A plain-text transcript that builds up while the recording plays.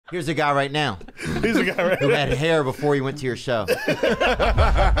Here's a guy right now. He's a guy right who had hair before he went to your show.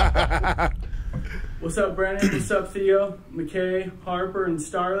 What's up, Brandon? What's up, Theo, McKay, Harper, and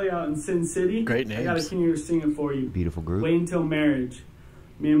Starley out in Sin City? Great names. I got a king here singing for you. Beautiful group. Wait until marriage.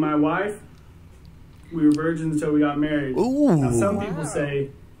 Me and my wife, we were virgins until we got married. Ooh. Now, some people say,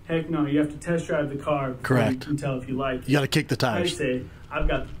 heck no, you have to test drive the car before Correct. you can tell if you like it. You got to kick the I tires. say, I've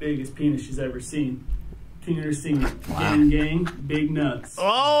got the biggest penis she's ever seen. King here singing, gang, gang, big nuts.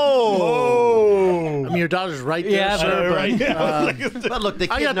 Oh! I mean, your daughter's right there, Yeah, sir. right. But look, the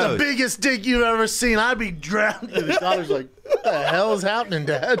kid I got knows. the biggest dick you've ever seen. I'd be drowned. And his daughter's like, what the hell is happening,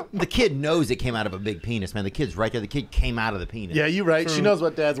 Dad? The kid knows it came out of a big penis, man. The kid's right there. The kid came out of the penis. Yeah, you're right. She knows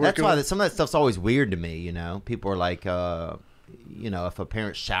what Dad's That's working why with. some of that stuff's always weird to me, you know? People are like, you know, if a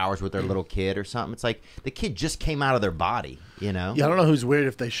parent showers with their little kid or something, it's like the kid just came out of their body, you know? Yeah, I don't know who's weird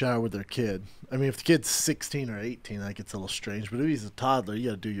if they shower with their kid. I mean, if the kid's 16 or 18, that gets a little strange. But if he's a toddler, you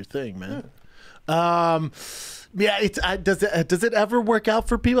got to do your thing, man. Yeah, does it ever work out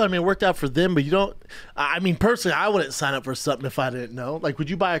for people? I mean, it worked out for them, but you don't. I mean, personally, I wouldn't sign up for something if I didn't know. Like, would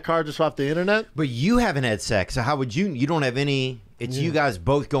you buy a car just off the internet? But you haven't had sex, so how would you? You don't have any. It's you guys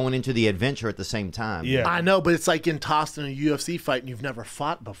both going into the adventure at the same time. Yeah. I know, but it's like in tossing a UFC fight and you've never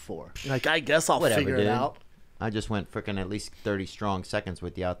fought before. Like, I guess I'll Whatever, figure dude. it out. I just went freaking at least 30 strong seconds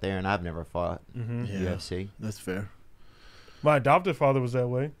with you out there, and I've never fought UFC. That's fair. My adopted father was that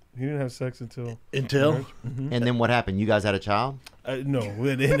way. He didn't have sex until Until? And then what happened? You guys had a child? no,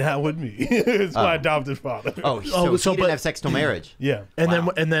 it not with me. It's my adopted father. Oh, so he didn't have sex till marriage? Yeah. And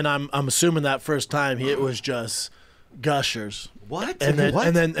Wow. then I'm assuming that first time it was just gushers. What? And then what?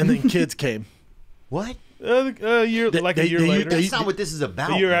 and then kids came. What? A year, like a year later. That's not what this is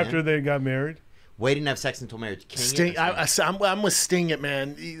about. The year man. after they got married. Wait, didn't have sex until marriage. Sting, I'm with Sting it,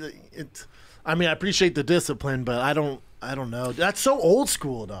 man. I mean, I appreciate the discipline, but I don't know. That's so old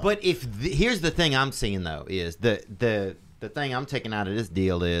school, though. But if here's the thing I'm seeing though is the thing I'm taking out of this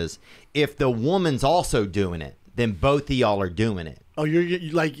deal is if the woman's also doing it, then both of y'all are doing it. Oh, you're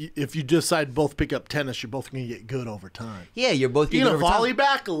like if you decide both pick up tennis, you're both gonna get good over time. Yeah, you're both You're getting gonna over volley time.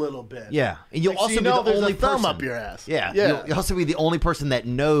 back a little bit. Yeah, and you'll Next also thing be you know, the there's only a thumb person up your ass. Yeah, Yeah. You'll also be the only person that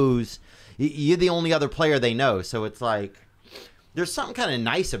knows. You're the only other player they know, so it's like there's something kind of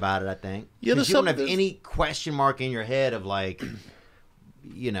nice about it. I think. Yeah, 'Cause there's you don't have something- any question mark in your head of like,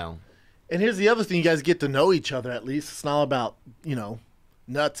 you know. And here's the other thing: you guys get to know each other at least. It's not all about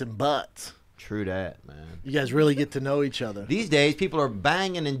nuts and butts. True that, man. You guys really get to know each other. These days, people are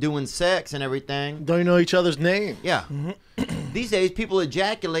banging and doing sex and everything. Don't even know each other's name. Yeah. These days, people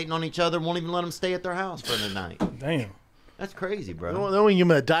ejaculating on each other won't even let them stay at their house for the night. Damn. That's crazy, bro. Then we give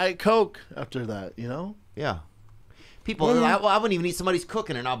them a Diet Coke after that, Yeah. People, I wouldn't even eat somebody's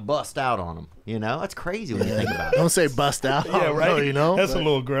cooking and I'll bust out on them. You know? That's crazy when you think about it. Don't say bust out. Yeah, right. That's a but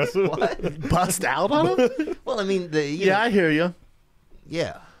little aggressive. What? bust out on them. Well, I mean, I hear you.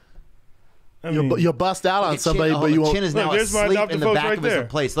 Yeah. I mean, You'll bust out on somebody, but you won't. Chin is Look, now there's my asleep adopted in the folks back right of his there.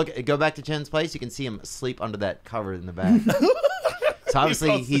 place. Look, go back to Chin's place. You can see him asleep under that cover in the back. So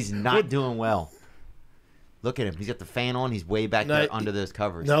obviously he's not doing well. Look at him. He's got the fan on. He's way back there under those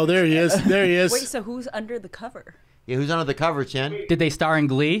covers. No, there he is. There he is. Wait, so who's under the cover? Yeah, who's under the cover, Chin? Did they star in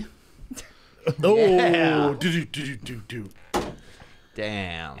Glee? Oh, Yeah. do.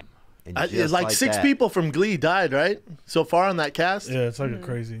 Damn. And It's just like six that. people from Glee died, right? So far on that cast. yeah, it's like a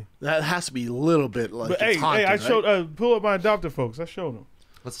crazy. That has to be a little bit like. But it's hey, haunted, I right? showed. Pull up my adopted folks. I showed them.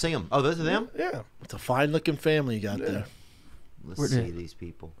 Let's see them. Oh, those are them? Yeah. It's a fine-looking family you got there. Let's see these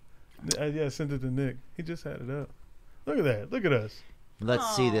people. Yeah, I sent it to Nick. He just had it up. Look at that. Look at us.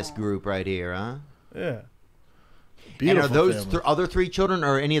 Let's see this group right here, huh? Yeah. Beautiful and are those family. other three children,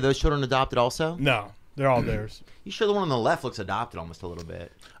 or any of those children adopted also? No, they're all theirs. You sure the one on the left looks adopted almost a little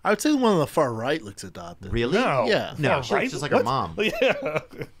bit? I would say the one on the far right looks adopted. Really? No. Yeah. No, Far she looks right? just like her What? mom. Yeah.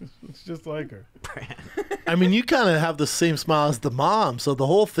 It's just like her. I mean, you kind of have the same smile as the mom, so the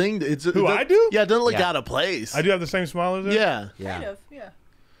whole thing. Who, I do? Yeah, it doesn't look Yeah. out of place. I do have the same smile as her? Yeah. Kind Yeah. of, yeah.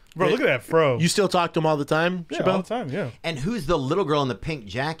 Bro, look at that fro. You still talk to him all the time, yeah, Schaub? all the time, yeah. And who's the little girl in the pink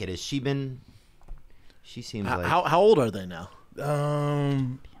jacket? Has she been? She seems like. How old are they now?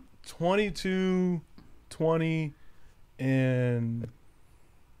 22, 20, and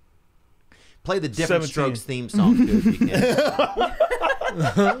Play the Different 17. Strokes theme song, too, if you can.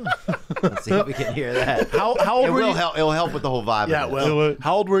 Let's see if we can hear that. How old It were will you? help. It'll help with the whole vibe. Yeah, of it. well,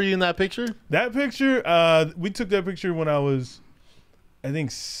 how old were you in that picture? that picture, we took that picture when I was, I think,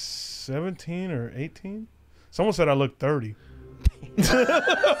 17 or 18. Someone said I looked 30.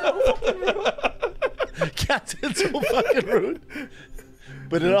 Cats, it's so fucking rude.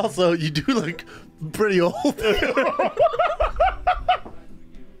 But it also, you do look pretty old.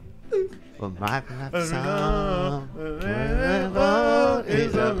 Well, my song song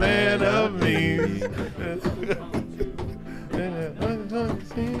is a man of means.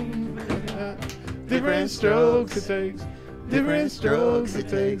 Different strokes it takes. Different strokes it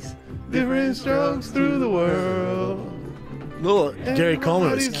takes. Different strokes through the world. Little Gary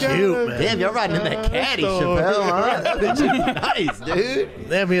Coleman was cute, man. Damn, you're riding in that caddy, Chappelle, huh? That's nice, dude.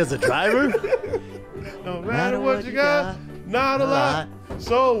 Damn, he has a driver? No matter what you got, not a lot.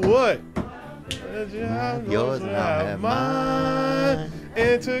 So what? Yours and I have mine.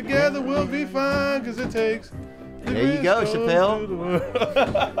 And together we'll be fine, cause it takes. There you go, Chappelle.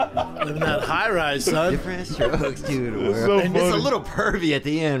 Living that high rise, son. Different strokes to the world. so And it's a funny. little pervy at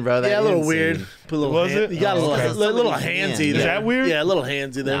the end, bro. That Yeah, a little end weird. scene. Put a little Was hand, it? You got a Oh, okay. little Somebody handsy in. there. Is that weird? Yeah, a little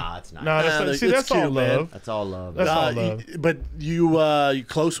handsy there. Nah, it's not. Nah, Nah, that's it's all cute, man. love. That's all love. That's all love. But you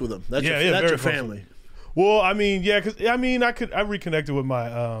close with him. That's Yeah, your, yeah, that's very your close family. Well, I mean, yeah, cause I mean, I reconnected with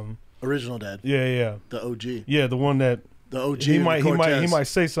my Original dad. yeah, The OG. yeah, the one that The OG. he and might the Cortez. he might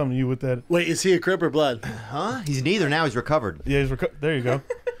say something to you with that. Wait, is he a Crip or Blood? Huh? He's neither now. He's recovered. Yeah, there you go.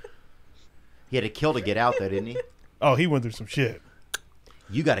 He had to kill to get out, though, didn't he? Oh, he went through some shit.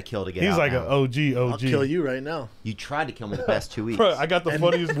 You got to kill to get He's out. like now. an OG. I'll kill you right now. You tried to kill me the past 2 weeks. Bro, I got the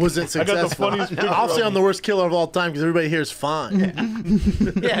funniest. Was it I got the successful? funniest picture. I'll say of I'm the worst killer of all time because everybody here is fine.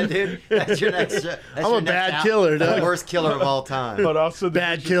 Yeah, dude. That's your next. I'm a bad killer, The dog. worst killer of all time. But also the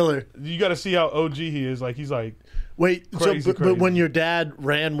Bad picture- killer. You got to see how OG he is. Like he's like, Wait, Crazy, but crazy. when your dad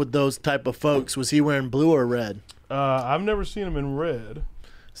ran with those type of folks, was he wearing blue or red? I've never seen him in red.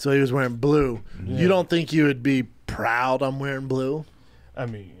 So he was wearing blue. Yeah. You don't think you would be proud I'm wearing blue? I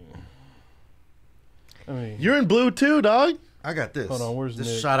mean, You're in blue too, dog. I got this. Hold on, where's Just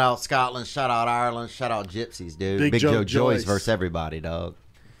Nick? shout out Scotland, shout out Ireland, shout out Gypsies, dude. Big Big Joe Joe Joyce Joyce versus everybody, dog.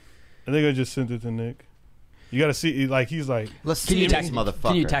 I think I just sent it to Nick. You got to see, like he's like, Let's Can see you this text? motherfucker.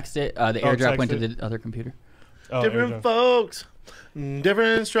 Can you text it? The Oh, airdrop text went to it. the other computer. oh, Different there you folks,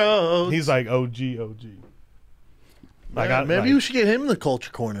 different strokes. go. He's like OG. Like Yeah, maybe like, you should get him in the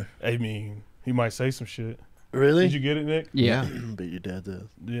culture corner. I mean, he might say some shit. Really? Did you get it, Nick? Yeah. But your dad does.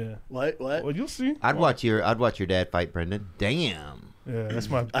 Yeah. What? Well, you'll see. I'd watch your dad fight, Brendan. Damn. Yeah, that's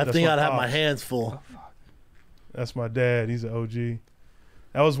my. I that's think I'd have pops. my hands full. That's my dad. He's an OG.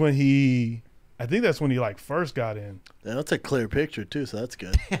 That was when I think that's when he like first got in. Yeah, that's a clear picture too, so that's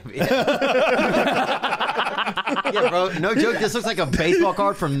good. Yeah, bro. No joke. This looks like a baseball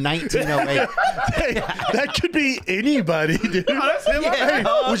card from 1908. Hey, that could be anybody, dude. That's him. Yeah.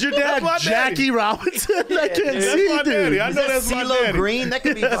 Was your dad my daddy. Jackie Robinson? I can't That's see, my dude. daddy. I know that's my CeeLo daddy. Green. That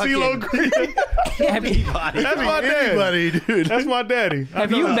could be CeeLo fucking Green. anybody. That's my daddy. Anybody, dude. That's my daddy. I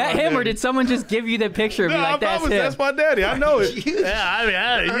Have know you that's met my him, or daddy. did someone just give you the picture and No, be I like, "That's promise him"? that's my daddy. I know it. Yeah, I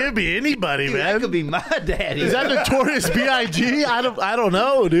mean, it could be anybody, Dude, man. that could be my daddy. Is that Notorious B.I.G.? I don't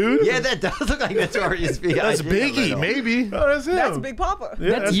know, dude. Yeah, that does look like Notorious B.I.G. That's Biggie, maybe. Oh, that's him. That's Big Papa.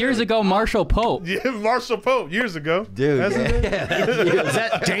 Yeah, That's years ago, Marshall Pope. Yeah, Marshall Pope years ago. Dude, That's yeah, him. yeah, that's you. Is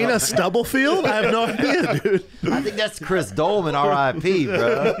that Dana Stubblefield? I have no idea, dude. I think that's Chris Dolman, R.I.P.,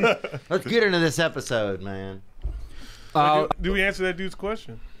 bro. Let's get into this episode, man. Do we answer that dude's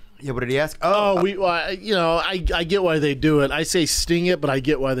question? Yeah, what did he ask? Oh, I get why they do it. I say sting it, but I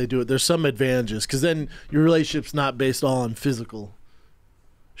get why they do it. There's some advantages because then your relationship's not based all on physical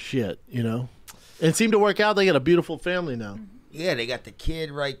shit, you know. And it seemed to work out. They got a beautiful family now. Yeah, they got the kid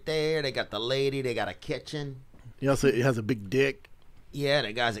right there. They got the lady. They got a kitchen. He also has a big dick. Yeah,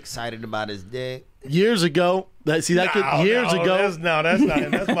 that guy's excited about his dick. Years ago, years ago. That's my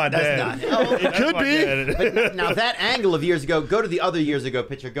dad. That's not. That's could my be. dad. But now that angle of years ago, go to the other years ago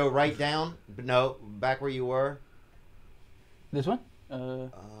picture. Go right down. But no, back where you were. This one?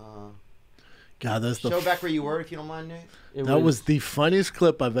 God, that's Show back where you were, if you don't mind, Nick. that was the funniest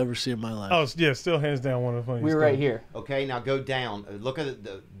clip I've ever seen in my life. Oh yeah, still hands down one of the funniest. We were right here. Okay, now go down. Look at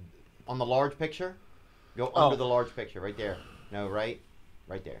the on the large picture. Go under the large picture, right there. No, right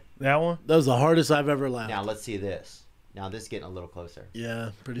there. That one. That was the hardest I've ever laughed. Now let's see this. Now this is getting a little closer.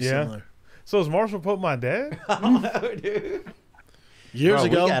 Yeah, pretty Yeah. similar. So is Marshall Pope my dad? Oh, dude. Years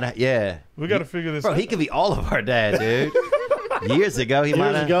Bro, ago, We got to figure this Bro, out. he could be all of our dad, dude. Years ago, he might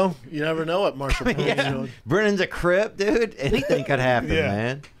years have. ago, you never know what Marshall Pope Yeah. doing. Brennan's a crip, dude. Anything could happen, Yeah.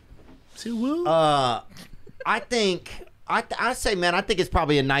 man. See, Will? I think I say, man, I think it's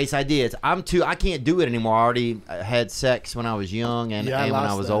probably a nice idea. I can't do it anymore. I already had sex when I was young and, Yeah, I and when I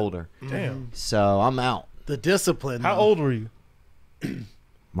lost was that. older. Damn. So I'm out. The discipline. How though. old were you?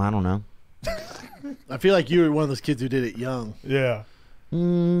 I don't know. I feel like you were one of those kids who did it young. Yeah.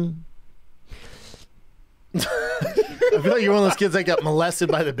 I feel like you're one of those kids that got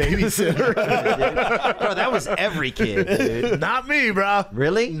molested by the babysitter. Bro, that was every kid, dude. Not me, bro.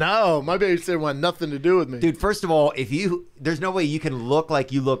 Really? No, my babysitter wanted nothing to do with me. Dude, first of all, there's no way you can look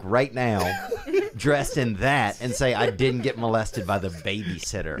like you look right now, dressed in that, and say I didn't get molested by the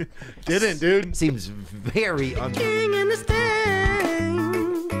babysitter. Didn't, dude. Seems very unbelievable.